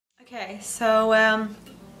Okay, so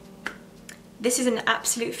this is an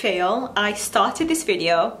absolute fail. I started this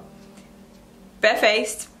video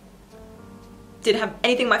barefaced, didn't have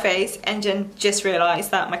anything on my face, and then just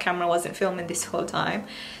realized that my camera wasn't filming this whole time.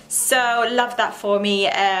 So love that for me.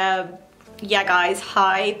 Yeah guys,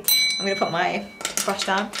 hi. I'm gonna put my brush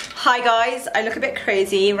down. Hi guys, I look a bit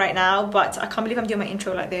crazy right now, but I can't believe I'm doing my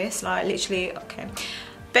intro like this, like literally. Okay,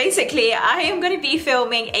 basically I am going to be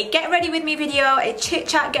filming a get ready with me video, a chit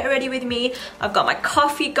chat get ready with me. I've got my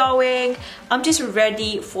coffee going. I'm just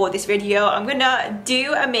ready for this video. I'm gonna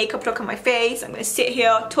do a makeup look on my face. I'm gonna sit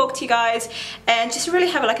here, talk to you guys, and just really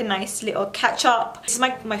have like a nice little catch up. This is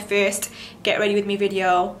my first get ready with me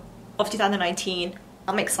video of 2019.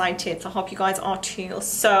 I'm excited, so I hope you guys are too.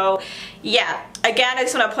 So yeah, again, I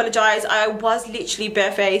just want to apologize. I was literally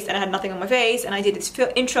barefaced and I had nothing on my face, and I did this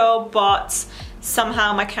intro, but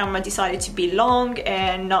somehow my camera decided to be long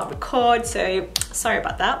and not record, so sorry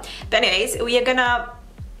about that. But anyways, we are gonna,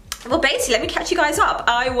 well basically, let me catch you guys up.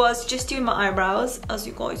 I was just doing my eyebrows, as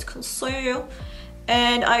you guys can see,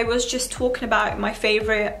 and I was just talking about my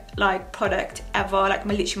favorite like product ever, like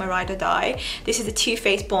literally my ride or die. This is the Too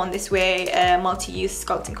Faced Born This Way multi-use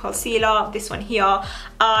sculpting concealer. This one here,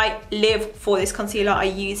 I live for this concealer. I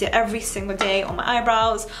use it every single day on my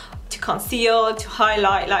eyebrows, to conceal, to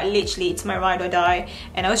highlight, like literally it's my ride or die.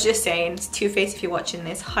 And I was just saying, it's Too Faced, if you're watching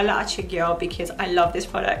this, holla at your girl, because I love this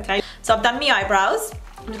product. Right? So I've done my eyebrows.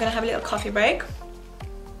 I'm just gonna have a little coffee break.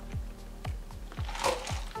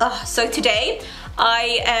 So today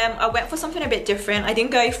I went for something a bit different. I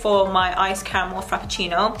didn't go for my iced caramel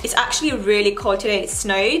frappuccino. It's actually really cold today. It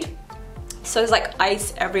snowed, so there's like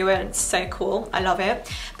ice everywhere. It's so cool. I love it.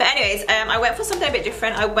 But anyways, I went for something a bit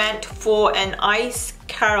different. I went for an iced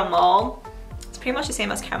caramel. It's pretty much the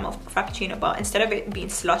same as caramel frappuccino, but instead of it being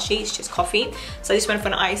slushy, it's just coffee. So I just went for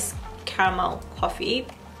an iced caramel coffee.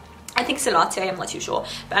 I think it's a latte, I'm not too sure.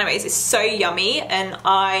 But anyways, it's so yummy, and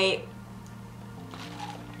I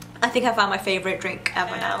think I found my favorite drink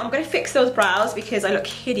ever now. I'm gonna fix those brows because I look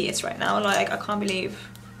hideous right now. Like, I can't believe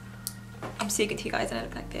I'm speaking to you guys and I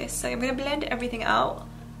look like this. So I'm gonna blend everything out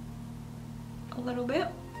a little bit,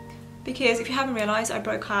 because if you haven't realized, I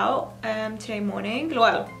broke out today morning.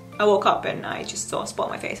 Well, I woke up and I just saw a spot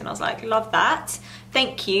on my face and I was like, love that,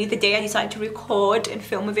 thank you. The day I decided to record and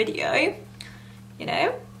film a video, you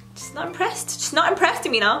know, just not impressed,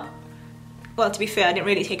 Amina. Well, to be fair, I didn't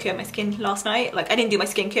really take care of my skin last night. Like, I didn't do my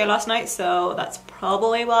skincare last night, so that's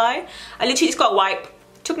probably why. I literally just got a wipe,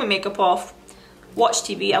 took my makeup off, watched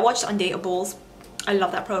TV. I watched Undateables. I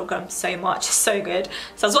love that program so much, so good.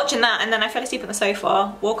 So I was watching that, and then I fell asleep on the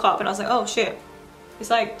sofa, woke up, and I was like, oh shit, it's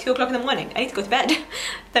like 2 o'clock in the morning. I need to go to bed.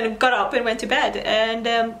 Then I got up and went to bed, and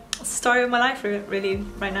it's the story of my life really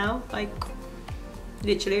right now, like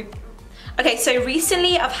literally. Okay, so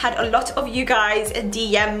recently I've had a lot of you guys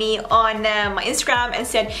DM me on my Instagram and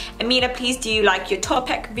said, Amina, please do like your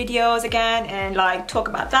topic videos again and like talk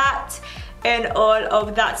about that and all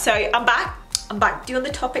of that. So I'm back doing the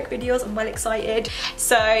topic videos. I'm well excited.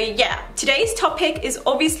 So yeah, today's topic is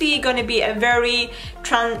obviously going to be a very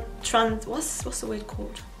what's the word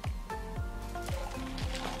called?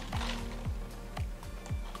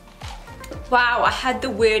 Wow, I had the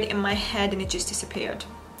word in my head and it just disappeared.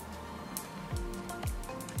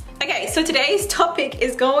 Okay, so today's topic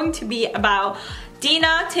is going to be about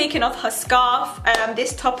Dina taking off her scarf.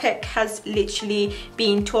 This topic has literally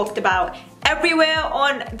been talked about everywhere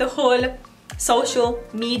on the whole social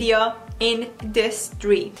media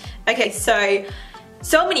industry. Okay,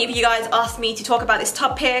 so many of you guys asked me to talk about this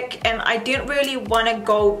topic, and I didn't really want to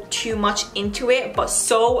go too much into it, but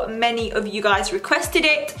so many of you guys requested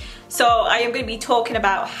it. So I am going to be talking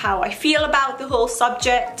about how I feel about the whole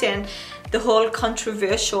subject and the whole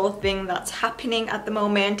controversial thing that's happening at the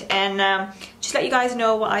moment, and just let you guys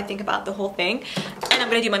know what I think about the whole thing. And I'm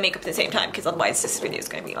gonna do my makeup at the same time, because otherwise this video is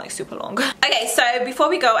gonna be like super long. Okay, so before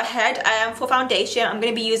we go ahead, for foundation, I'm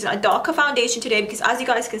gonna be using a darker foundation today, because as you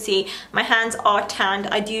guys can see, my hands are tanned.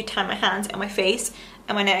 I do tan my hands and my face,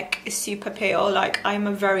 and my neck is super pale. Like, I'm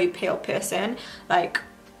a very pale person. Like,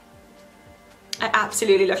 I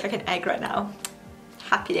absolutely look like an egg right now.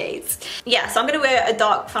 Happy days. Yeah, so I'm gonna wear a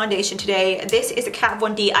dark foundation today. This is a Kat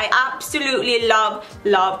Von D. I absolutely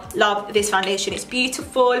love this foundation. It's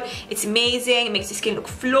beautiful, it's amazing, it makes the skin look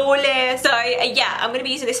flawless. So yeah, I'm gonna be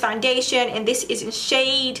using this foundation, and this is in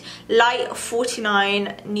shade Light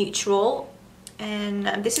 49 Neutral, and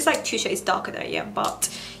this is like 2 shades darker though, yeah, but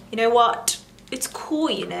you know what, it's cool,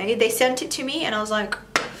 you know. They sent it to me and I was like,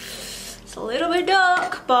 it's a little bit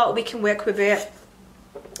dark, but we can work with it.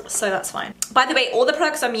 so that's fine. By the way, all the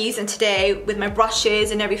products I'm using today with my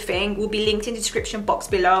brushes and everything will be linked in the description box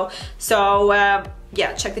below. So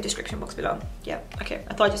yeah, check the description box below. Yeah, okay,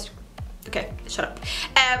 I thought just, okay, shut up.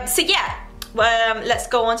 So yeah, let's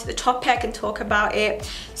go on to the topic and talk about it.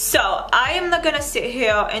 So I am not gonna sit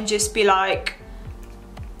here and just be like,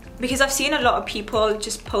 because I've seen a lot of people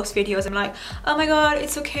just post videos and like, oh my god,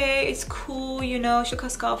 it's okay, it's cool, you know, she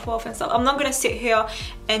cut scarf off and stuff. I'm not gonna sit here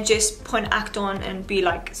and just put an act on and be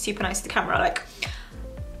like super nice to the camera. Like,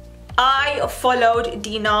 I followed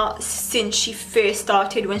DINA since she first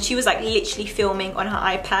started, when she was like literally filming on her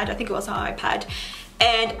iPad. I think it was her iPad.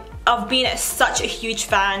 And I've been such a huge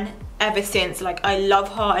fan ever since. Like, I love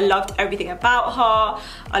her, I loved everything about her,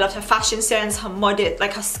 I loved her fashion sense, her modest,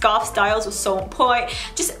 like her scarf styles was so on point.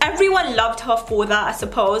 Just everyone loved her for that, I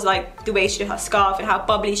suppose, like the way she did her scarf and how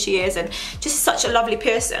bubbly she is, and just such a lovely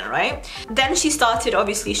person, right? Then she started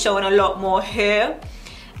obviously showing a lot more hair,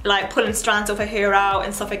 like pulling strands of her hair out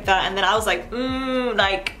and stuff like that, and then I was like,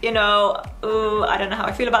 like, you know, I don't know how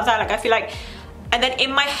I feel about that. Like, I feel like, and then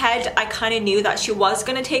in my head I kind of knew that she was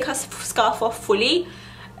gonna take her scarf off fully.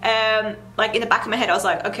 Like in the back of my head I was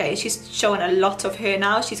like, okay, she's showing a lot of hair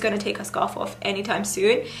now, she's gonna take her scarf off anytime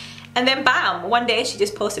soon. And then bam, one day she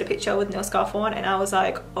just posted a picture with no scarf on, and I was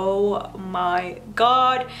like, oh my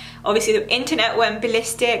god. Obviously the internet went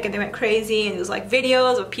ballistic and they went crazy, and there was like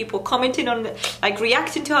videos of people commenting on it, like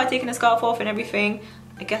reacting to her taking a scarf off and everything.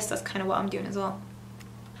 I guess that's kind of what I'm doing as well.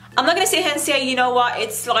 I'm not gonna sit here and say, you know what,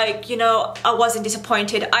 it's like, you know, I wasn't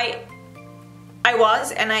disappointed. I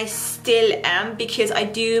was, and I still am, because I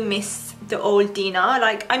do miss the old DINA.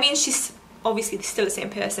 Like, I mean, she's obviously still the same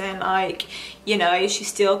person, like, you know, she's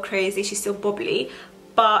still crazy, she's still bubbly,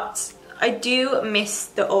 but I do miss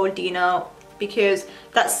the old DINA, because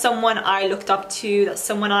that's someone I looked up to, that's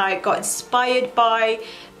someone I got inspired by,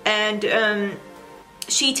 and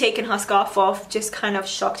she taking her scarf off just kind of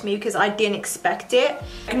shocked me, because I didn't expect it.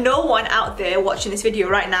 No one out there watching this video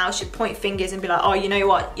right now should point fingers and be like, oh, you know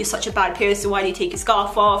what, you're such a bad person, why do you take your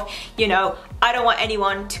scarf off? You know, I don't want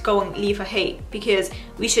anyone to go and leave her hate, because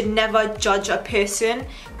we should never judge a person,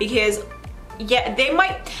 because yeah, they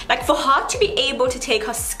might, like, for her to be able to take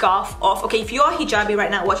her scarf off, okay, if you are hijabi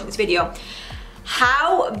right now watching this video,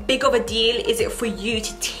 how big of a deal is it for you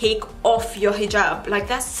to take off your hijab? Like,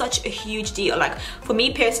 that's such a huge deal. Like, for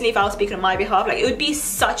me personally, if I was speaking on my behalf, like, it would be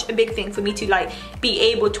such a big thing for me to like be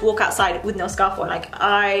able to walk outside with no scarf on. Like,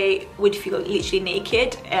 I would feel literally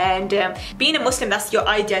naked, and being a Muslim, that's your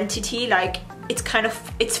identity. Like, it's kind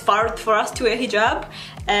of, it's far for us to wear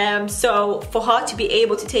hijab, so for her to be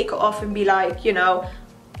able to take it off and be like, you know,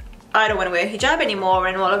 I don't want to wear hijab anymore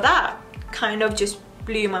and all of that, kind of just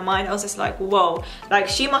blew my mind. I was just like, whoa, like,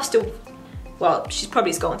 she must have, well, she's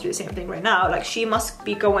probably going through the same thing right now. Like, she must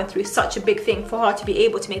be going through such a big thing for her to be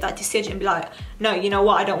able to make that decision and be like, no, you know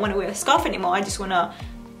what, I don't want to wear a scarf anymore, I just want to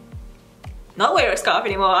not wear a scarf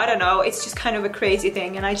anymore. I don't know, it's just kind of a crazy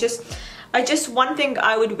thing. And I just one thing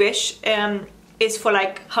I would wish is for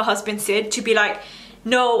like her husband Sid to be like,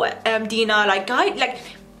 no, DINA, like, guide, like,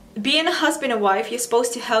 being a husband and wife, you're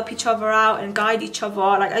supposed to help each other out and guide each other.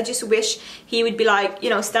 Like, I just wish he would be like, you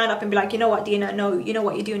know, stand up and be like, you know what, DINA, no, you know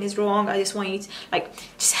what you're doing is wrong. I just want you to, like,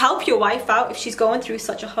 just help your wife out if she's going through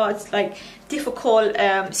such a hard, like, difficult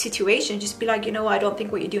situation. Just be like, you know what, I don't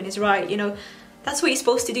think what you're doing is right. You know, that's what you're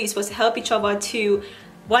supposed to do. You're supposed to help each other to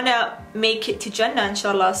wanna make it to Jannah,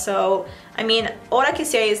 inshallah. So, I mean, all I can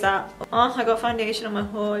say is that, oh, I got foundation on my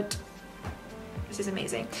hood. This is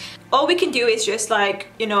amazing. All we can do is just, like,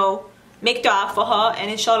 you know, make dua for her,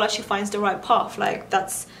 and inshallah she finds the right path. Like,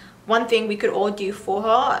 that's one thing we could all do for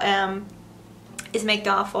her, is make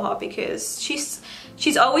dua for her, because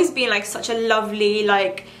she's always been like such a lovely,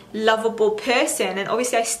 like, lovable person, and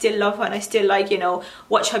obviously I still love her and I still, like, you know,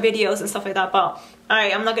 watch her videos and stuff like that. But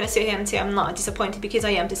I'm not gonna sit here and say I'm not disappointed, because I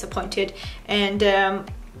am disappointed, and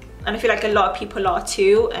I feel like a lot of people are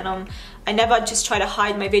too. And I never just try to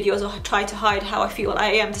hide my videos or try to hide how I feel.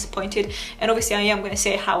 I am disappointed, and obviously I am going to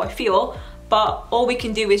say how I feel, but all we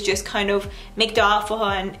can do is just kind of make dua for her,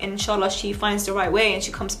 and inshallah she finds the right way and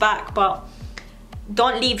she comes back. But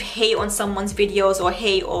don't leave hate on someone's videos, or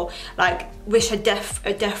hate, or like wish her death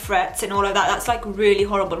threats and all of that. That's like really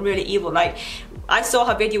horrible, really evil. Like, I saw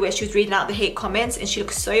her video where she was reading out the hate comments and she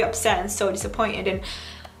looked so upset and so disappointed, and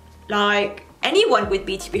like, anyone would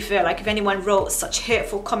be, to be fair. Like, if anyone wrote such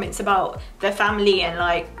hateful comments about their family and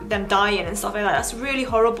like them dying and stuff like that, that's really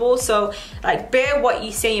horrible. So, like, bear what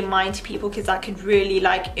you say in mind to people, because that could really,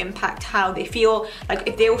 like, impact how they feel. Like,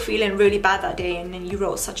 if they were feeling really bad that day and then you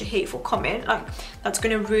wrote such a hateful comment, like, that's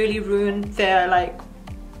gonna really ruin their, like,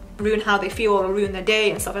 ruin how they feel or ruin their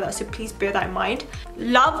day and stuff like that, so please bear that in mind.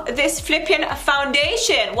 Love this flipping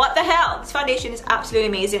foundation. What the hell? This foundation is absolutely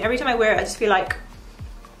amazing. Every time I wear it, I just feel like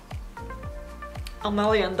 $1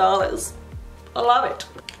 million. I love it.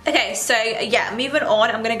 Okay, so yeah, moving on,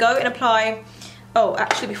 I'm gonna go and apply, oh,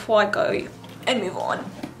 actually before I go and move on,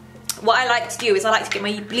 what I like to do is I like to get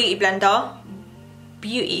my beauty blender,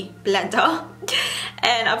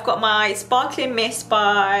 and I've got my Sparkling Mist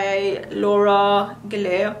by Laura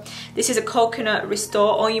Geller. This is a coconut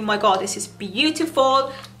restore. Oh my god, this is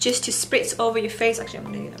beautiful, just to spritz over your face. Actually, I'm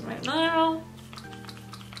gonna do that right now,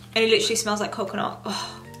 and it literally smells like coconut.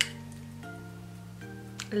 Oh,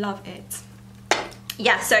 love it.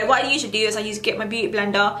 Yeah, so what I usually do is I get my beauty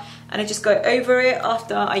blender and I just go over it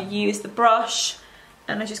after I use the brush,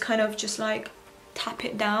 and I just kind of just like tap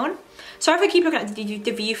it down. Sorry if I keep looking at the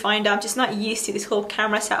viewfinder, I'm just not used to this whole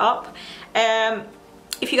camera setup.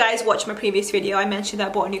 If you guys watched my previous video, I mentioned that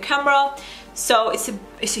I bought a new camera. So it's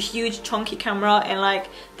a huge chunky camera, and like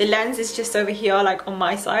the lens is just over here like on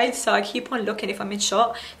my side, so I keep on looking if I'm in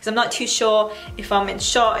shot, because I'm not too sure if I'm in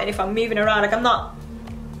shot and if I'm moving around, like I'm not,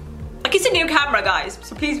 like it's a new camera guys,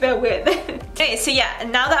 so please bear with. Okay, so yeah,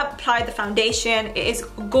 and now that I've applied the foundation, it is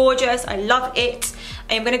gorgeous, I love it.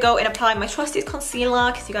 I'm gonna go and apply my trusted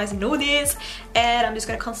concealer, because you guys know this, and I'm just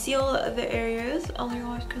gonna conceal the areas, as you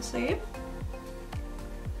guys can see.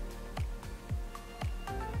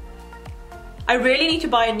 I really need to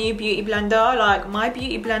buy a new beauty blender. Like my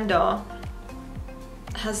beauty blender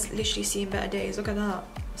has literally seen better days. Look at that,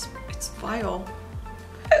 it's vile.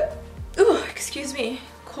 Ooh, excuse me,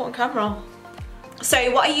 caught on camera.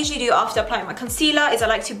 So what I usually do after applying my concealer is I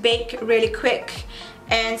like to bake really quick,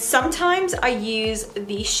 and sometimes I use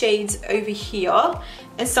these shades over here,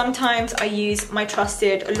 and sometimes I use my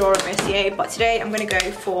trusted Laura Mercier, but today I'm going to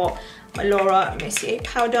go for my Laura Mercier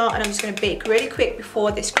powder, and I'm just going to bake really quick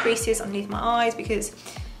before this creases underneath my eyes, because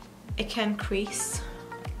it can crease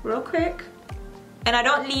real quick. And I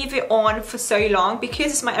don't leave it on for so long,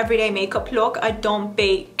 because it's my everyday makeup look. I don't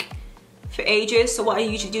bake for ages, so what I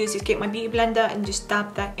usually do is just get my beauty blender and just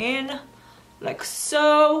dab that in like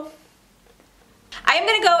so. I am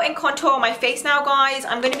going to go and contour my face now guys.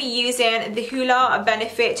 I'm going to be using the Hoola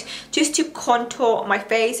Benefit just to contour my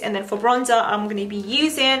face, and then for bronzer I'm going to be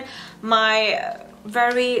using my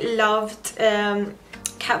very loved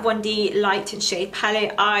Kat Von D Light and Shade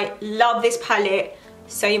palette. I love this palette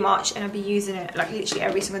so much, and I'll be using it like literally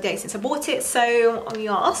every single day since I bought it, so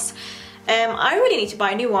yes. I really need to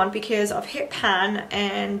buy a new one because I've hit pan,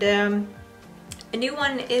 and a new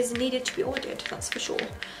one is needed to be ordered, that's for sure.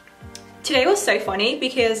 Today was so funny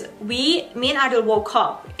because me and Adil woke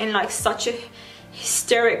up in like such a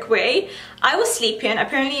hysteric way. I was sleeping,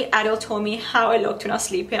 apparently Adil told me how I looked when I was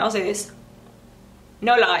sleeping. I was like this,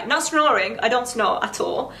 no lie, not snoring, I don't snore at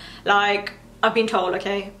all. Like, I've been told,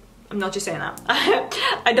 okay? I'm not just saying that.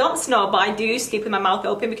 I don't snore, but I do sleep with my mouth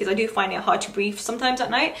open because I do find it hard to breathe sometimes at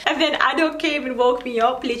night. And then Adil came and woke me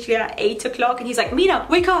up literally at 8 o'clock, and he's like, Amina,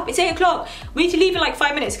 wake up, it's 8 o'clock. We need to leave in like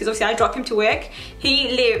 5 minutes, because obviously I drop him to work.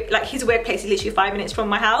 He lived, like his workplace is literally 5 minutes from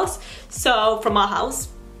my house, so from our house.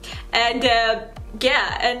 And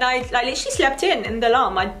yeah, and I literally slept in the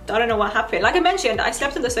alarm. I don't know what happened. Like I mentioned, I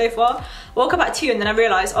slept on the sofa, woke up at 2, and then I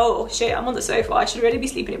realized, oh shit, I'm on the sofa, I should really be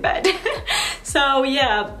sleeping in bed. So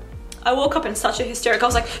yeah, I woke up in such a hysteric. I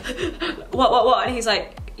was like, what? And he's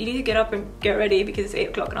like, you need to get up and get ready because it's 8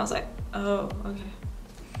 o'clock. And I was like, oh, okay.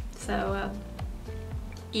 So,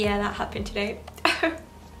 yeah, that happened today.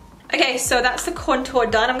 Okay, so that's the contour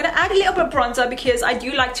done. I'm going to add a little bit of bronzer because I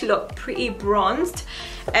do like to look pretty bronzed.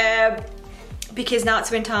 Because now it's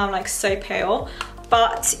winter, I'm like so pale.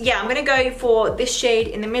 But yeah, I'm going to go for this shade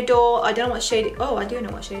in the middle. I don't know what shade, oh, I do know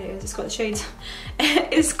what shade it is. It's got the shades.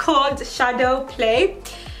 It's called Shadow Play.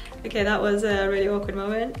 Okay, that was a really awkward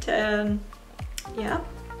moment. Yeah.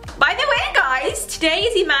 By the way, guys, today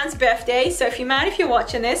is Iman's birthday. So if you're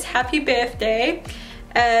watching this, happy birthday.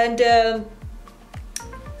 And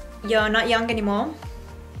you're not young anymore.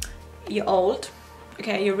 You're old.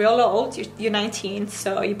 Okay, you're real old. You're 19,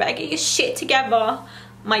 so you better get your shit together,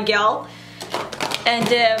 my girl. And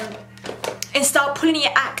start pulling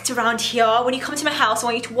your act around here. When you come to my house, I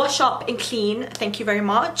want you to wash up and clean. Thank you very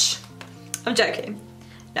much. I'm joking.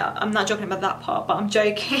 No, I'm not joking about that part, but I'm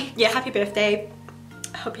joking. Yeah, happy birthday.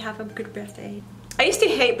 I hope you have a good birthday. I used to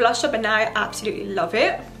hate blusher, but now I absolutely love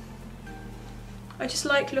it. I just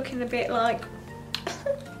like looking a bit like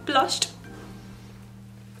blushed.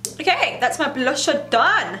 Okay, that's my blusher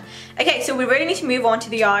done. Okay, so we really need to move on to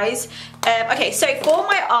the eyes. Okay, so for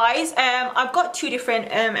my eyes, I've got two different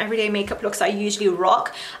everyday makeup looks I usually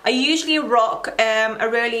rock. I usually rock a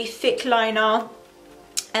really thick liner.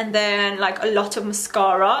 and then like a lot of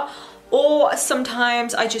mascara, or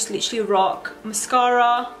sometimes I just literally rock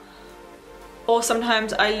mascara, or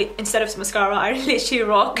sometimes instead of mascara I literally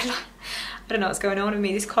rock, I don't know what's going on with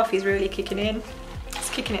me, this coffee is really kicking in, it's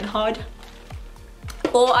kicking in hard,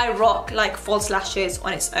 or I rock like false lashes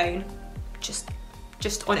on its own, just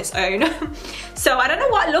on its own. So I don't know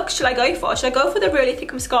what look should I go for. Should I go for the really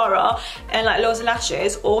thick mascara and like loads of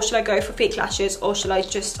lashes, or should I go for fake lashes, or should I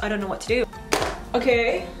just, I don't know what to do.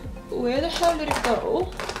 Okay, where the hell did it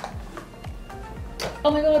go? Oh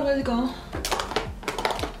my god, where did it go?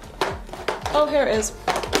 Oh, here it is.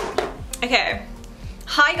 Okay,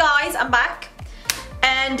 hi guys, I'm back,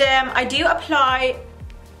 and I do apply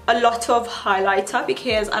a lot of highlighter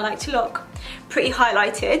because I like to look pretty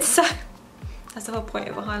highlighted, so that's the whole point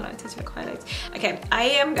of a highlighter, to look highlighted. Okay, I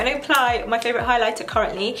am going to apply my favourite highlighter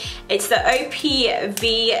currently. It's the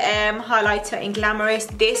OPV highlighter in Glamorous.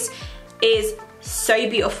 This is so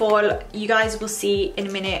beautiful. You guys will see in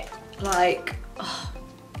a minute, like, oh,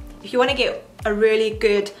 if you want to get a really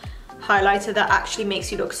good highlighter that actually makes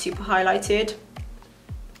you look super highlighted,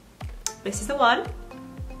 this is the one.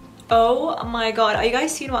 Oh my god, are you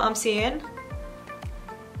guys seeing what I'm seeing?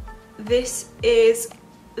 This is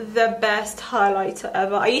the best highlighter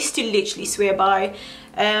ever. I used to literally swear by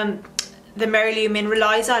the Mary Lou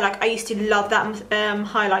Mineralizer. Like, I used to love that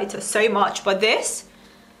highlighter so much, but this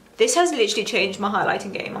has literally changed my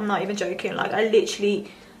highlighting game. I'm not even joking. Like, I literally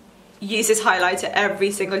use this highlighter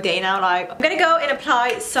every single day now. Like, I'm gonna go and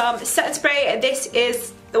apply some setting spray. This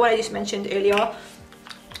is the one I just mentioned earlier.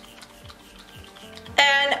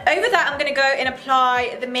 And over that, I'm going to go and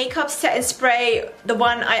apply the makeup setting spray, the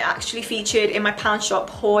one I actually featured in my pound shop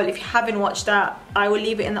haul. If you haven't watched that, I will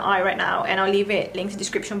leave it in the eye right now, and I'll leave it linked in the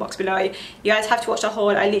description box below. You guys have to watch the haul.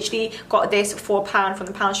 I literally got this for £1 from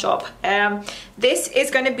the pound shop. This is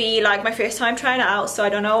going to be like my first time trying it out, so I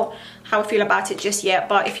don't know how I feel about it just yet,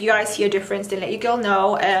 but if you guys see a difference, then let your girl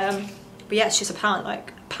know. But yeah, it's just £1,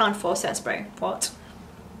 like £1 for setting spray. What?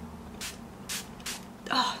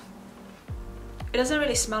 Oh. It doesn't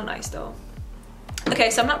really smell nice though. Okay,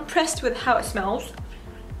 so I'm not impressed with how it smells.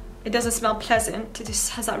 It doesn't smell pleasant. It just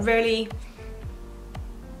has that really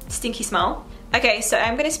stinky smell. Okay, so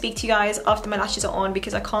I'm gonna speak to you guys after my lashes are on,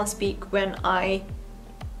 because I can't speak when I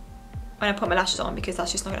put my lashes on, because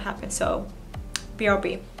that's just not gonna happen. So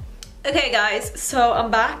BRB. Okay guys, so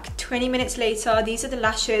I'm back 20 minutes later. These are the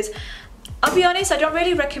lashes. I'll be honest, I don't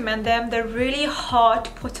really recommend them. They're really hard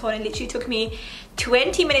to put on. It literally took me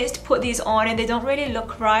 20 minutes to put these on, and they don't really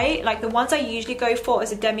look right. Like, the ones I usually go for is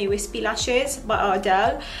the Demi Wispy lashes by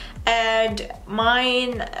Ardell, and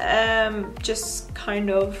mine just kind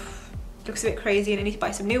of looks a bit crazy, and I need to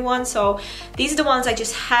buy some new ones. So these are the ones I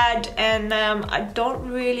just had, and I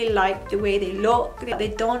don't really like the way they look.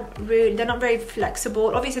 They're not very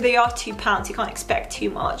flexible. Obviously they are £2, you can't expect too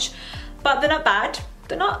much, but they're not bad.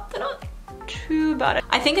 They're not too bad.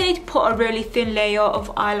 I think I need to put a really thin layer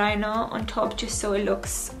of eyeliner on top just so it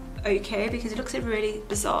looks okay, because it looks really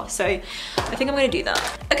bizarre. So I think I'm gonna do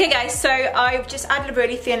that. Okay guys, so I've just added a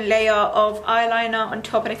really thin layer of eyeliner on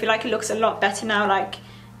top, and I feel like it looks a lot better now. Like,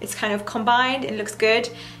 it's kind of combined, it looks good.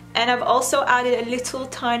 And I've also added a little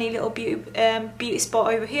tiny little beauty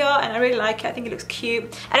spot over here, and I really like it. I think it looks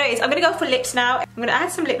cute. Anyways, I'm gonna go for lips now. I'm gonna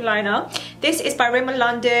add some lip liner. This is by Rimmel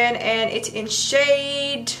London, and it's in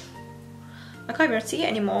shade, I can't even see it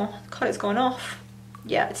anymore. The colour's gone off.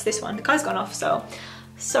 Yeah, it's this one. The colour's gone off, so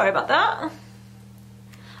sorry about that.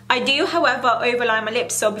 I do, however, overline my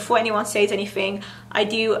lips, so before anyone says anything, I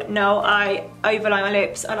do know I overline my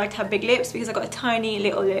lips. I like to have big lips because I've got a tiny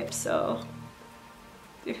little lip, so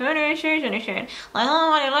if you want to change anything, I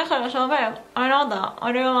don't really like it so big. I know that.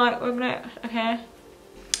 I do like big lips, okay?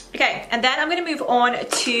 Okay, and then I'm going to move on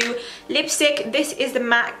to lipstick. This is the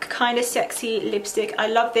MAC kind of sexy lipstick. I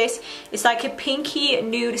love this. It's like a pinky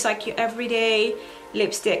nude. It's like your everyday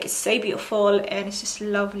lipstick. It's so beautiful and it's just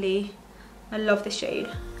lovely. I love the shade.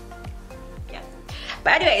 Yeah.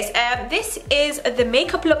 But anyways, this is the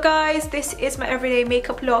makeup look, guys. This is my everyday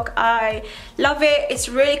makeup look. I love it. It's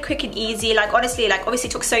really quick and easy. Like, honestly, like, obviously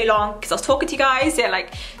it took so long because I was talking to you guys. Yeah,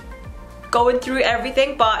 like, going through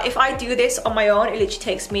everything, but if I do this on my own, it literally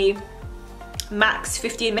takes me max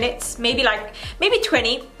 15 minutes, maybe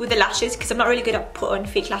 20 with the lashes, because I'm not really good at putting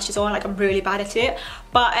fake lashes on. Like, I'm really bad at it,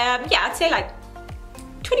 but yeah, I'd say like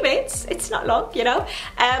 20 minutes. It's not long, you know.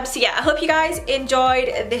 So yeah, I hope you guys enjoyed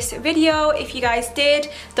this video. If you guys did,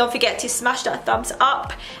 don't forget to smash that thumbs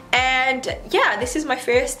up, and yeah, this is my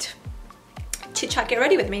first chit chat get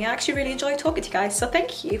ready with me. I actually really enjoy talking to you guys, so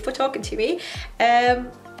thank you for talking to me.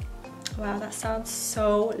 Wow, that sounds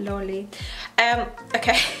so lonely.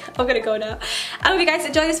 Okay, I'm gonna go now. I hope you guys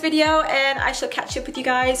enjoyed this video, and I shall catch up with you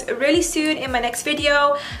guys really soon in my next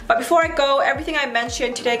video. But before I go, everything I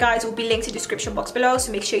mentioned today, guys, will be linked in the description box below,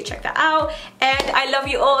 so make sure you check that out. And I love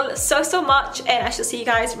you all so much, and I shall see you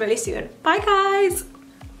guys really soon. Bye, guys.